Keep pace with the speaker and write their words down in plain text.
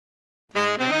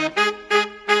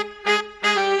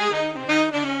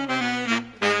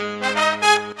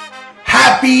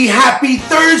Happy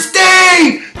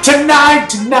Thursday! Tonight.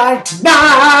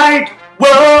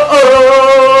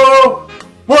 Whoa,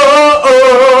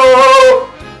 whoa.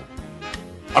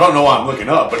 I don't know why I'm looking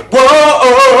up, but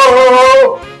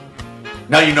whoa.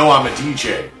 Now you know I'm a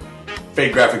DJ.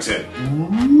 Fade graphics in.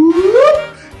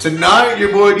 Tonight,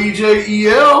 your boy DJ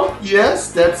EL.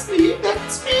 Yes, that's me.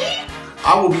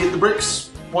 I will be at the Brix.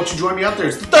 Won't you join me out there?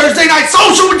 It's the Thursday night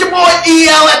social with your boy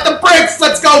EL at the Brix.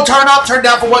 Let's go. Turn up, turn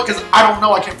down for what? Because I don't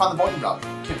know. I can't find the volume knob.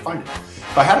 Can't find it.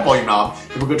 If I had a volume knob,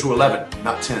 it would go to 11,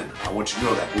 not 10. I want you to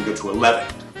know that. We'll go to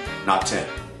 11, not 10.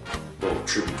 A little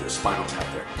tribute to Spinal Tap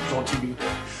there. It's on TV.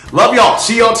 Love y'all.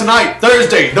 See y'all tonight,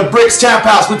 Thursday, the Brix Tap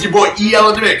House with your boy EL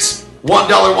in the mix.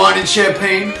 $1 wine and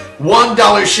champagne,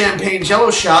 $1 champagne jello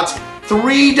shots,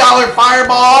 $3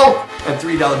 Fireball, and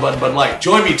 $3 Bud Light.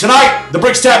 Join me tonight, the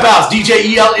Brix Tap House,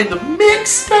 DJ EL in the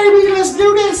mix, baby. Let's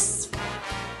do this.